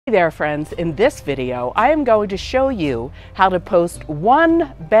Hey there friends, in this video I am going to show you how to post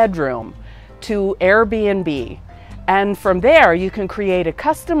one bedroom to Airbnb, and from there you can create a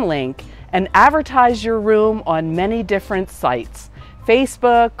custom link and advertise your room on many different sites,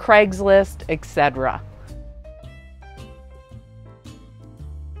 Facebook, Craigslist, etc.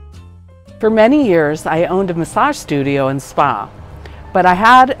 For many years I owned a massage studio and spa, but I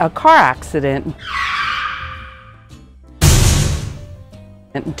had a car accident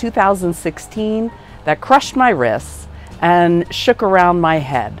in 2016 that crushed my wrists and shook around my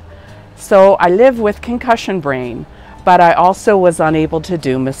head. So I live with concussion brain, but I also was unable to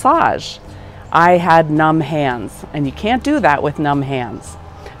do massage. I had numb hands, and you can't do that with numb hands.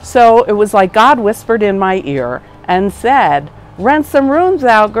 So it was like God whispered in my ear and said, "Rent some rooms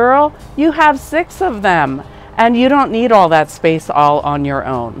out, girl. You have 6 of them, and you don't need all that space all on your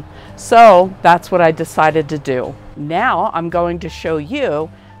own." So that's what I decided to do. Now I'm going to show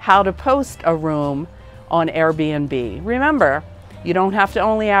you how to post a room on Airbnb. Remember, you don't have to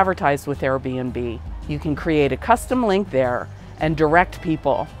only advertise with Airbnb. You can create a custom link there and direct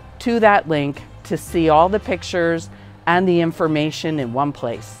people to that link to see all the pictures and the information in one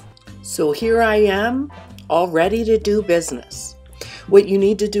place. So here I am, all ready to do business. What you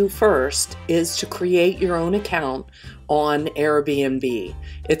need to do first is to create your own account on Airbnb.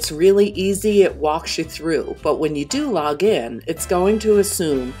 It's really easy, it walks you through, but when you do log in, it's going to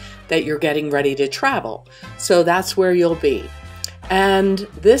assume that you're getting ready to travel. So that's where you'll be. And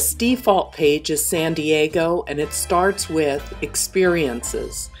this default page is San Diego, and it starts with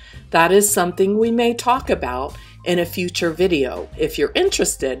experiences. That is something we may talk about in a future video. If you're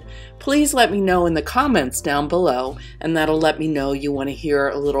interested, please let me know in the comments down below, and that'll let me know you want to hear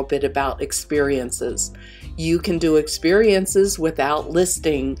a little bit about experiences. You can do experiences without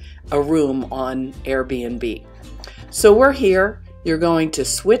listing a room on Airbnb. So we're here. You're going to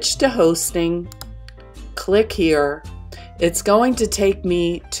switch to hosting, click here. It's going to take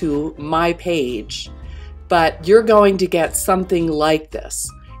me to my page, but you're going to get something like this.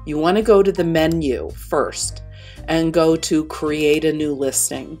 You want to go to the menu first and go to create a new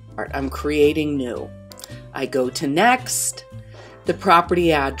listing. I'm creating new. I go to next, the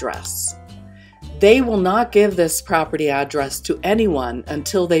property address. They will not give this property address to anyone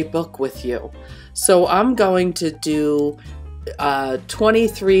until they book with you. So I'm going to do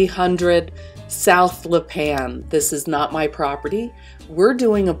 2300 South La Pan. This is not my property. We're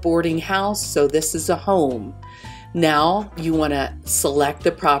doing a boarding house, so this is a home. Now you want to select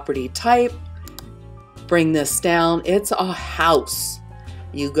the property type, bring this down. It's a house.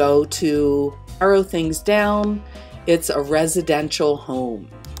 You go to arrow things down. It's a residential home.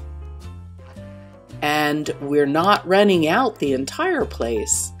 And we're not renting out the entire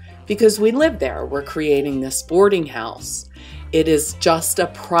place because we live there. We're creating this boarding house. It is just a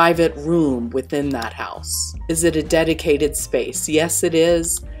private room within that house. Is it a dedicated space? Yes, it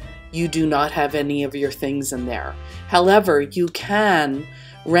is. You do not have any of your things in there. However, you can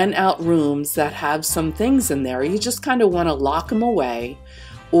rent out rooms that have some things in there. You just kind of want to lock them away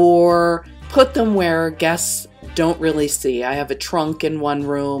or put them where guests don't really see. I have a trunk in one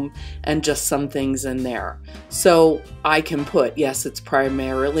room and just some things in there. So I can put, yes, it's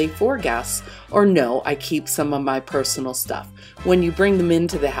primarily for guests, or no, I keep some of my personal stuff. When you bring them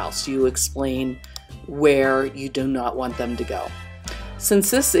into the house, you explain where you do not want them to go.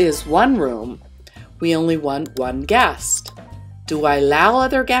 Since this is one room, we only want one guest. Do I allow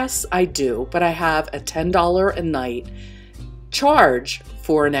other guests? I do, but I have a $10 a night charge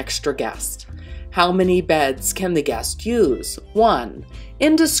for an extra guest. How many beds can the guest use? 1.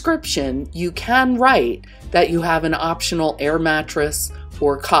 In description, you can write that you have an optional air mattress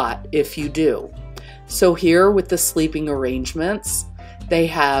or cot if you do. So here with the sleeping arrangements, they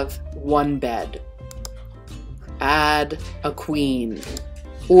have 1 bed. Add a queen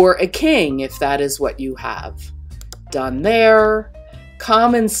or a king if that is what you have. Done there.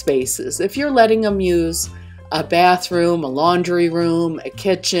 Common spaces. If you're letting them use a bathroom, a laundry room, a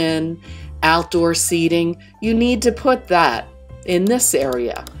kitchen, outdoor seating, you need to put that in this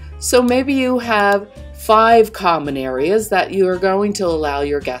area. So maybe you have 5 common areas that you are going to allow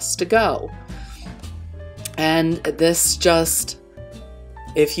your guests to go. And this just,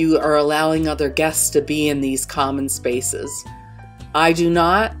 if you are allowing other guests to be in these common spaces. I do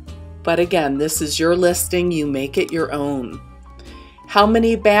not, but again, this is your listing, you make it your own. How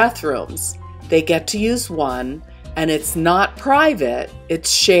many bathrooms? They get to use 1, and it's not private, it's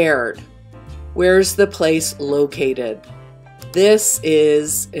shared. Where's the place located? This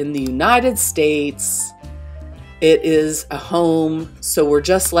is in the United States. It is a home, so we're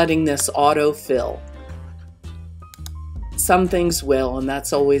just letting this auto fill. some things will, and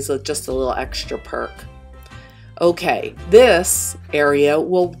that's always just a little extra perk. Okay, this area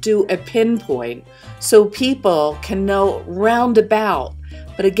will do a pinpoint so people can know roundabout.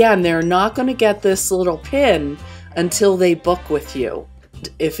 But again, they're not going to get this little pin until they book with you.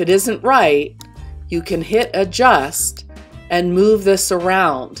 If it isn't right, you can hit adjust and move this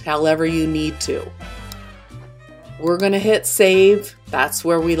around however you need to. We're going to hit save. That's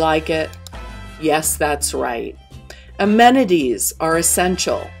where we like it. Yes, that's right. Amenities are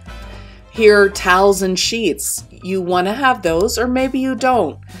essential. Here, towels and sheets. You want to have those, or maybe you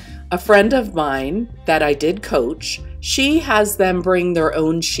don't. A friend of mine that I did coach, she has them bring their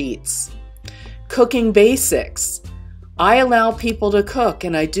own sheets. Cooking basics. I allow people to cook,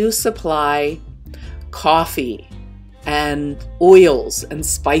 and I do supply coffee and oils and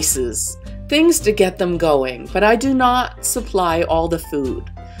spices, things to get them going, but I do not supply all the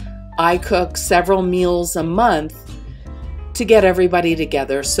food. I cook several meals a month to get everybody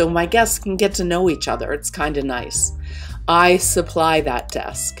together so my guests can get to know each other. It's kind of nice. I supply that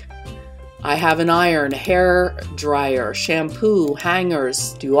desk. I have an iron, a hair dryer, shampoo,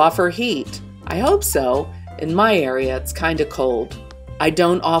 hangers. Do you offer heat? I hope so. In my area, it's kind of cold. I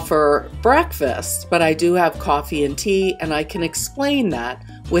don't offer breakfast, but I do have coffee and tea, and I can explain that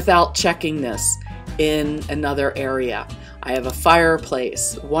without checking this in another area. I have a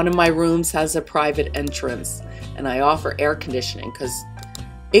fireplace. One of my rooms has a private entrance, and I offer air conditioning because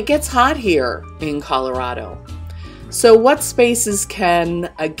it gets hot here in Colorado. So what spaces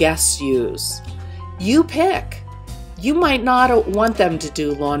can a guest use? You pick. You might not want them to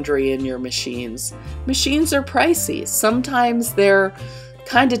do laundry in your machines. Machines are pricey. Sometimes they're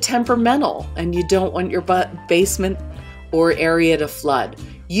kind of temperamental and you don't want your basement or area to flood.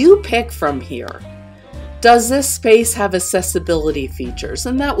 You pick from here. Does this space have accessibility features?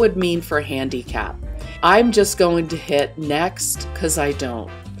 And that would mean for handicap. I'm just going to hit next because I don't.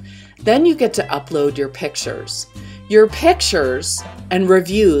 Then you get to upload your pictures. Your pictures and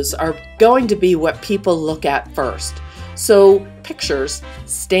reviews are going to be what people look at first. So pictures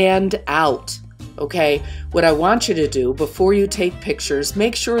stand out, okay? What I want you to do before you take pictures,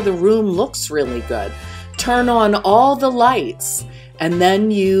 make sure the room looks really good. Turn on all the lights, and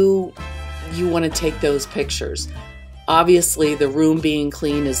then you want to take those pictures. Obviously, the room being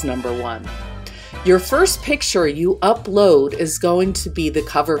clean is number one. Your first picture you upload is going to be the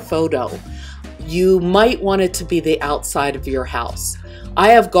cover photo. You might want it to be the outside of your house. I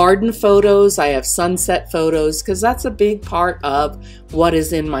have garden photos, I have sunset photos, because that's a big part of what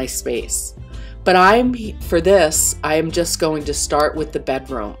is in my space. But for this, I'm just going to start with the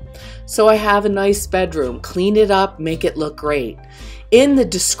bedroom. So I have a nice bedroom, clean it up, make it look great. In the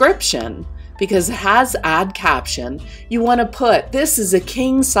description, because it has add caption, you want to put, this is a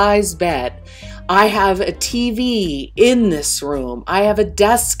king size bed. I have a TV in this room. I have a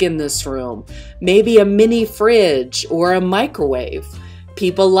desk in this room. Maybe a mini fridge or a microwave.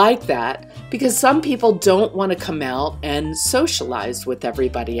 People like that because some people don't want to come out and socialize with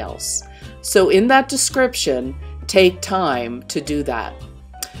everybody else. So in that description, take time to do that,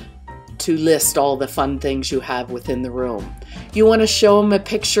 to list all the fun things you have within the room. You want to show them a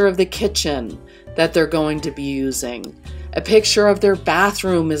picture of the kitchen that they're going to be using. A picture of their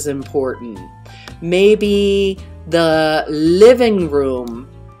bathroom is important. Maybe the living room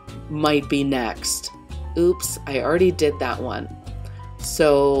might be next. Oops, I already did that one.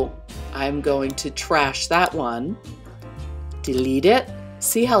 So I'm going to trash that one, delete it.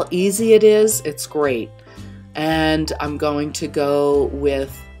 See how easy it is? It's great. And I'm going to go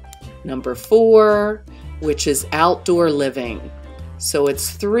with number 4, which is outdoor living. So it's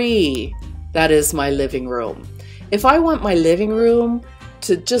 3, that is my living room. If I want my living room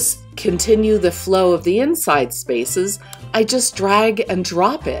to just continue the flow of the inside spaces, I just drag and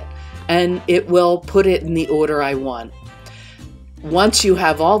drop it, and it will put it in the order I want. Once you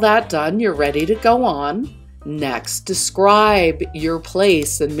have all that done, you're ready to go on. Next, describe your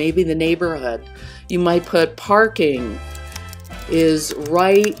place and maybe the neighborhood. You might put parking is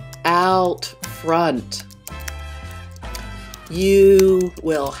right out front. You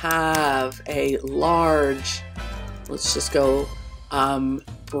will have a large, let's just go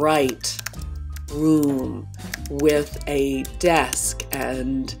bright room with a desk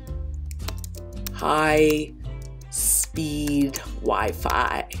and high speed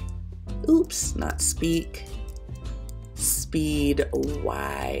Wi-Fi. Oops, not speak. Speed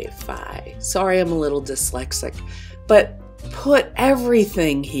Wi-Fi. Sorry, I'm a little dyslexic, but put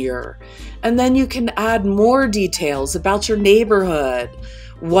everything here. And then you can add more details about your neighborhood,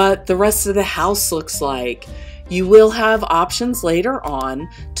 what the rest of the house looks like. You will have options later on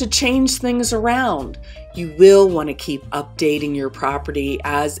to change things around. You will want to keep updating your property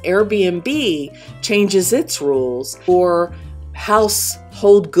as Airbnb changes its rules or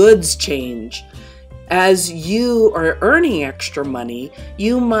household goods change. As you are earning extra money,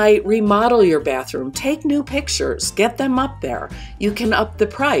 you might remodel your bathroom, take new pictures, get them up there. You can up the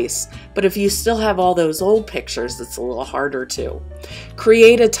price, but if you still have all those old pictures, it's a little harder to.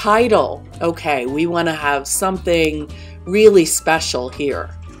 Create a title. Okay, we want to have something really special here.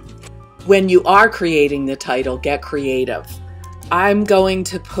 When you are creating the title, get creative. I'm going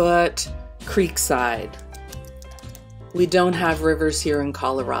to put Creekside. We don't have rivers here in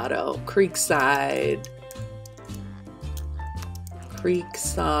Colorado. Creekside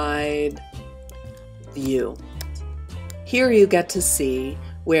view. Here you get to see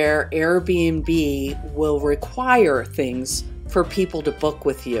where Airbnb will require things for people to book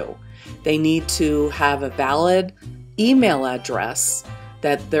with you. They need to have a valid email address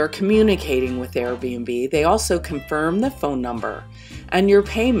that they're communicating with Airbnb. They also confirm the phone number and your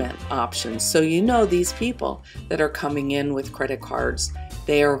payment options, so you know these people that are coming in with credit cards,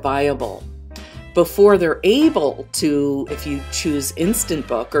 they are viable. Before they're able to, if you choose instant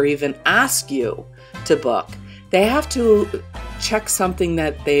book or even ask you to book, they have to check something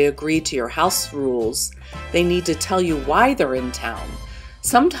that they agree to your house rules. They need to tell you why they're in town.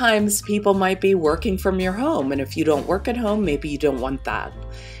 Sometimes people might be working from your home, and if you don't work at home, maybe you don't want that.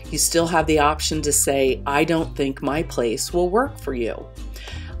 You still have the option to say, I don't think my place will work for you.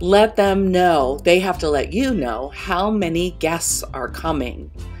 Let them know, they have to let you know how many guests are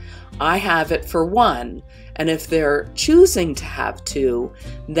coming. I have it for 1, and if they're choosing to have 2,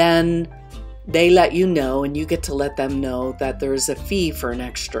 then they let you know, and you get to let them know that there's a fee for an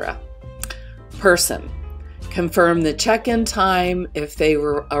extra person. Confirm the check-in time if they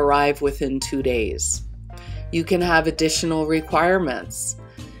arrive within 2 days. You can have additional requirements.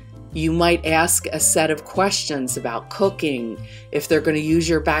 You might ask a set of questions about cooking, if they're going to use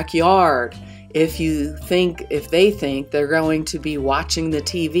your backyard, if they think they're going to be watching the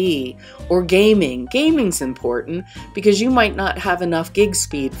TV or gaming. Gaming's important because you might not have enough gig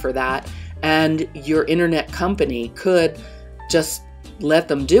speed for that, and your internet company could just let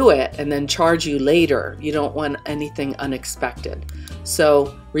them do it and then charge you later. You don't want anything unexpected.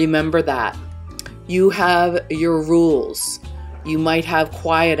 So remember that. You have your rules. You might have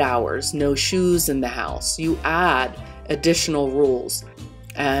quiet hours, no shoes in the house. You add additional rules.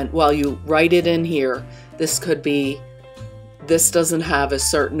 And while you write it in here, this doesn't have a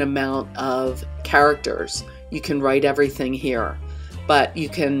certain amount of characters. You can write everything here, but you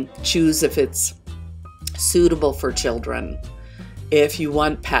can choose if it's suitable for children, if you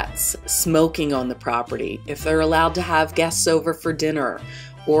want pets, smoking on the property, if they're allowed to have guests over for dinner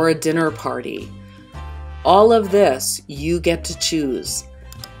or a dinner party. All of this you get to choose.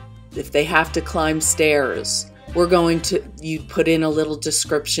 If they have to climb stairs, you put in a little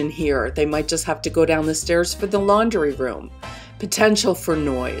description here. They might just have to go down the stairs for the laundry room. Potential for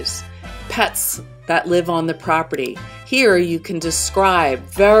noise. Pets that live on the property. Here you can describe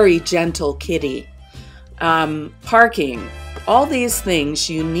very gentle kitty. Parking. All these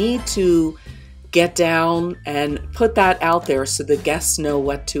things you need to get down and put that out there so the guests know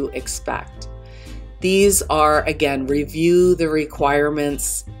what to expect. These are, again, review the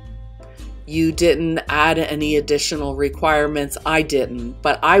requirements. You didn't add any additional requirements. I didn't,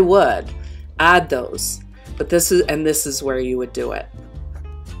 but I would add those. But this is where you would do it.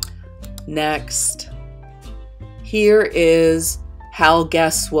 Next, here is how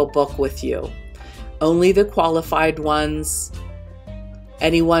guests will book with you. Only the qualified ones.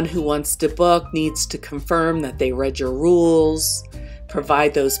 Anyone who wants to book needs to confirm that they read your rules,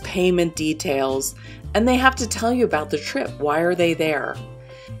 provide those payment details, and they have to tell you about the trip. Why are they there?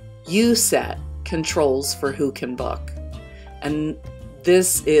 You set controls for who can book. And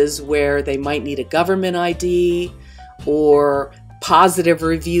this is where they might need a government ID or positive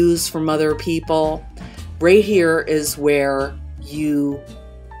reviews from other people. Right here is where you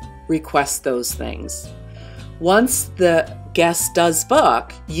request those things. Once the guest does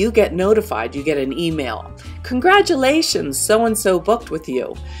book, you get notified. You get an email. Congratulations, so-and-so booked with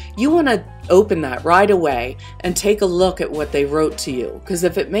you. You want to open that right away and take a look at what they wrote to you, because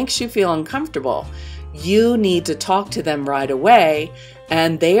if it makes you feel uncomfortable, you need to talk to them right away,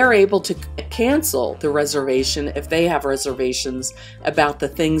 and they are able to cancel the reservation if they have reservations about the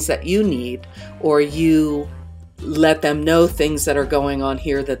things that you need, or you let them know things that are going on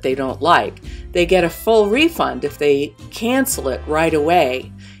here that they don't like. They get a full refund if they cancel it right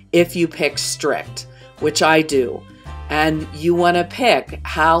away if you pick strict, which I do. And you want to pick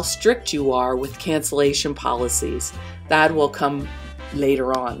how strict you are with cancellation policies. That will come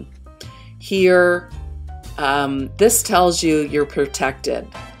later on. Here This tells you you're protected.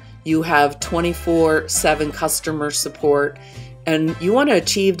 You have 24/7 customer support, and you want to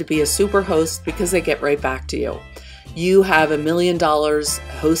achieve to be a super host because they get right back to you. You have $1 million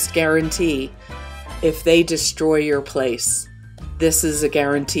host guarantee if they destroy your place. This is a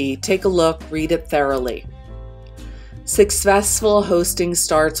guarantee. Take a look, read it thoroughly. Successful hosting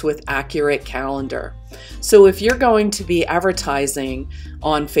starts with accurate calendar. So if you're going to be advertising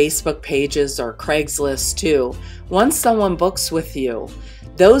on Facebook pages or Craigslist too, once someone books with you,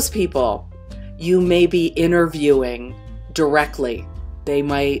 those people you may be interviewing directly. They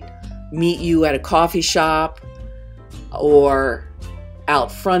might meet you at a coffee shop or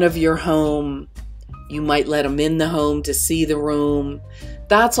out front of your home. You might let them in the home to see the room.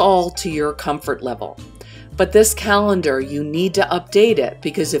 That's all to your comfort level. But this calendar, you need to update it,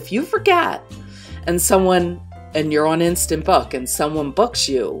 because if you forget and you're on Instant Book and someone books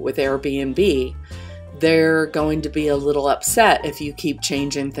you with Airbnb, they're going to be a little upset if you keep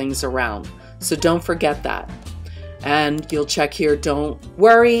changing things around. So don't forget that. And you'll check here, don't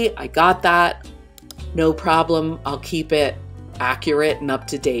worry, I got that. No problem, I'll keep it accurate and up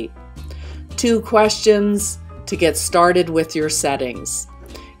to date. 2 questions to get started with your settings.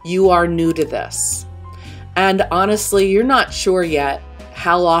 You are new to this. And honestly, you're not sure yet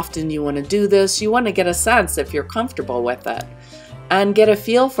how often you want to do this. You want to get a sense if you're comfortable with it and get a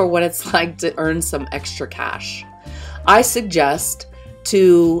feel for what it's like to earn some extra cash. I suggest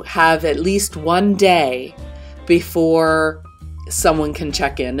to have at least 1 day before someone can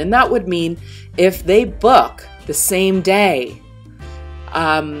check in. And that would mean if they book the same day,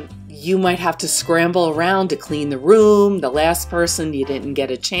 you might have to scramble around to clean the room. The last person, you didn't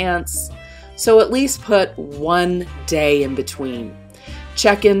get a chance. So at least put 1 day in between.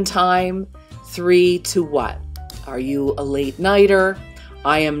 Check-in time, 3 to what? Are you a late nighter?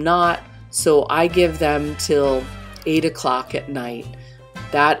 I am not, so I give them till 8 o'clock at night.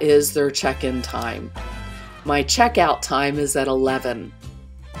 That is their check-in time. My checkout time is at 11.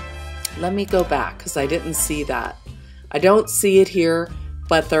 Let me go back because I didn't see that. I don't see it here,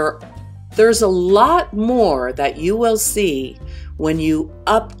 but there's a lot more that you will see when you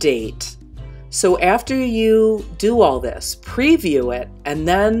update. So after you do all this, preview it, and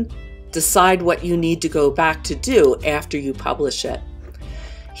then decide what you need to go back to do after you publish it.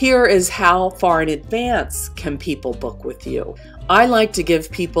 Here is how far in advance can people book with you. I like to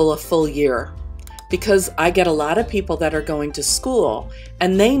give people a full year because I get a lot of people that are going to school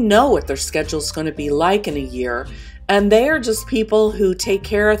and they know what their schedule is going to be like in a year, and they are just people who take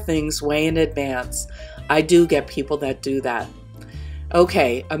care of things way in advance. I do get people that do that.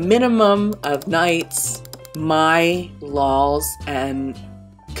 Okay, a minimum of nights, my laws and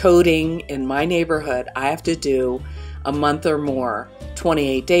coding in my neighborhood, I have to do a month or more,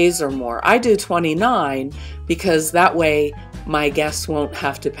 28 days or more. I do 29 because that way my guests won't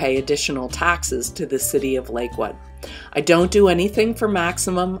have to pay additional taxes to the city of Lakewood. I don't do anything for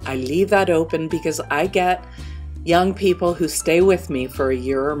maximum. I leave that open because I get young people who stay with me for a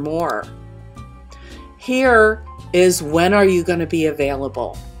year or more. Here is when are you going to be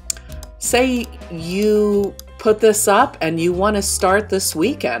available. Say you put this up and you want to start this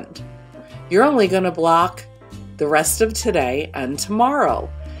weekend. You're only going to block the rest of today and tomorrow,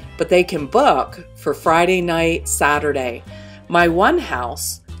 but they can book for Friday night, Saturday. My one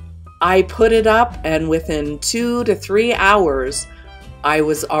house, I put it up and within 2 to 3 hours, I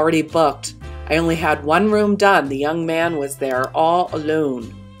was already booked. I only had 1 room done. The young man was there all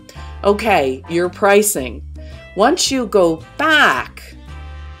alone. Okay, your pricing. Once you go back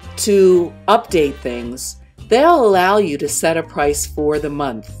to update things, they'll allow you to set a price for the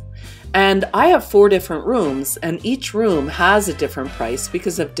month. And I have 4 different rooms, and each room has a different price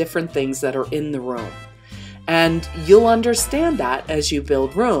because of different things that are in the room. And you'll understand that as you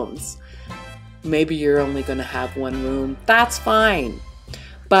build rooms. Maybe you're only going to have 1 room. That's fine.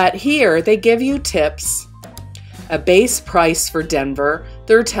 But here they give you tips. A base price for Denver,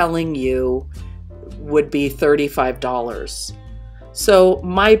 they're telling you would be $35. So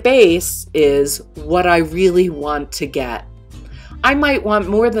my base is what I really want to get. I might want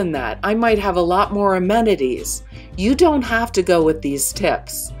more than that. I might have a lot more amenities. You don't have to go with these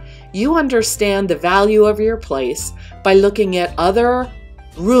tips. You understand the value of your place by looking at other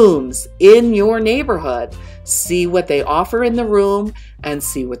rooms in your neighborhood, see what they offer in the room, and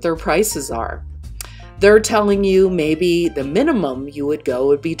see what their prices are. They're telling you maybe the minimum you would go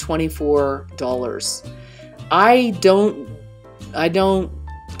would be $24. I don't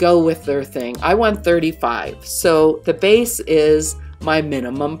go with their thing. I want $35. So the base is my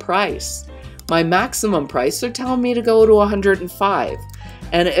minimum price. My maximum price, they're telling me to go to $105.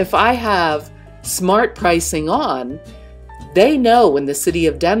 And if I have smart pricing on, they know when the city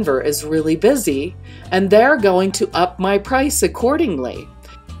of Denver is really busy, and they're going to up my price accordingly.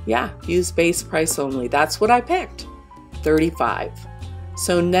 Yeah, use base price only. That's what I picked, $35.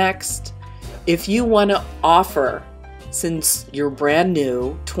 So next, if you want to offer, since you're brand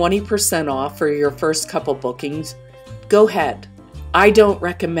new, 20% off for your first couple bookings, go ahead. I don't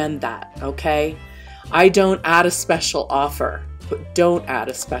recommend that, okay? I don't add a special offer. Don't add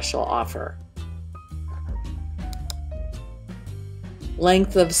a special offer.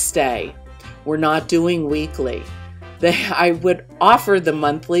 Length of stay. We're not doing weekly. I would offer the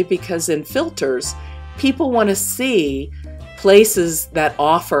monthly because in filters, people want to see places that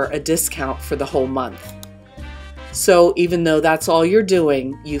offer a discount for the whole month. So even though that's all you're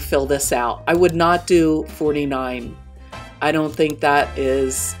doing, you fill this out. I would not do $49. I don't think that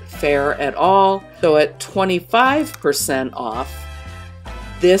is fair at all. So at 25% off,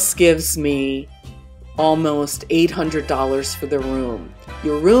 this gives me almost $800 for the room.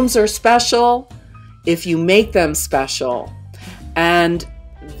 Your rooms are special if you make them special. And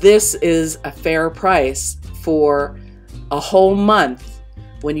this is a fair price for a whole month.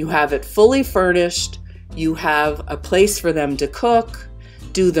 When you have it fully furnished, you have a place for them to cook,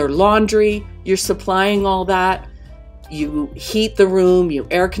 do their laundry, you're supplying all that. You heat the room, you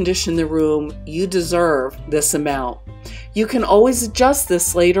air condition the room, you deserve this amount. You can always adjust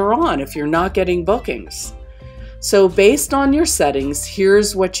this later on if you're not getting bookings. So based on your settings,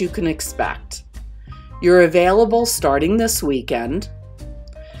 here's what you can expect. You're available starting this weekend,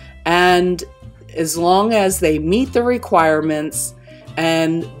 and as long as they meet the requirements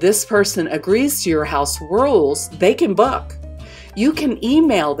and this person agrees to your house rules, they can book. You can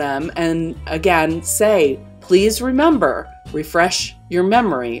email them and again say, please remember, refresh your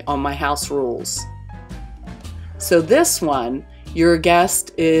memory on my house rules. So this one, your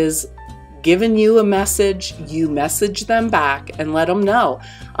guest is giving you a message, you message them back and let them know,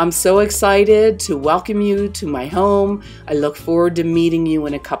 I'm so excited to welcome you to my home. I look forward to meeting you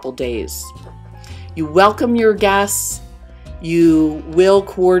in a couple days. You welcome your guests. You will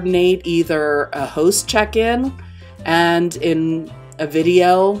coordinate either a host check-in, and in a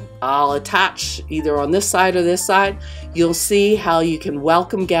video I'll attach either on this side or this side, you'll see how you can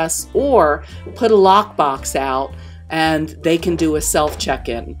welcome guests or put a lockbox out and they can do a self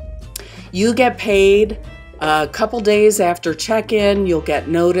check-in. You get paid a couple days after check-in. You'll get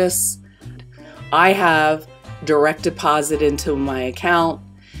notice. I have direct deposit into my account,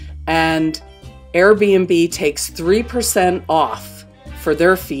 and Airbnb takes 3% off for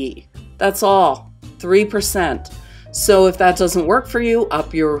their fee. That's all, 3%. So if that doesn't work for you,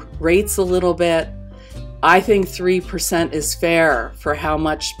 up your rates a little bit. I think 3% is fair for how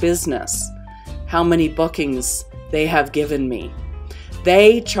much business, how many bookings they have given me.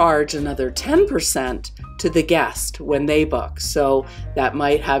 They charge another 10% to the guest when they book, so that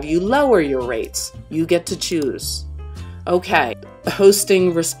might have you lower your rates. You get to choose. Okay,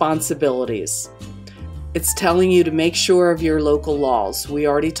 hosting responsibilities. It's telling you to make sure of your local laws. We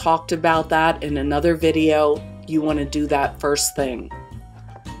already talked about that in another video. You want to do that first thing.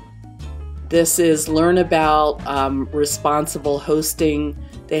 This is learn about responsible hosting.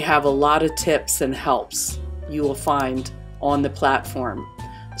 They have a lot of tips and helps you will find on the platform.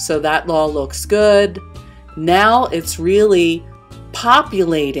 So that law looks good. Now it's really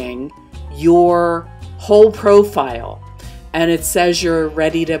populating your whole profile, and it says you're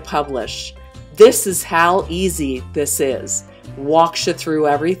ready to publish. This is how easy this is. Walks you through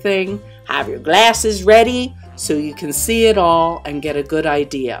everything. Have your glasses ready so you can see it all and get a good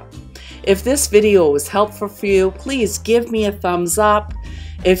idea. If this video was helpful for you, please give me a thumbs up.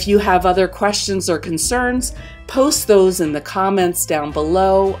 If you have other questions or concerns, post those in the comments down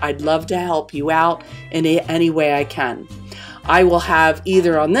below. I'd love to help you out in any way I can. I will have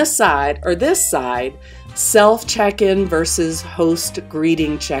either on this side or this side self check-in versus host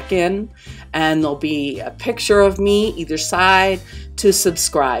greeting check-in, and there'll be a picture of me either side to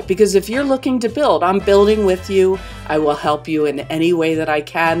subscribe, because if you're looking to build, I'm building with you. I will help you in any way that I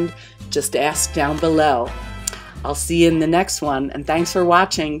can. Just ask down below. I'll see you in the next one, and thanks for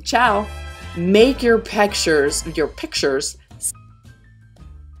watching. Ciao. Make your pictures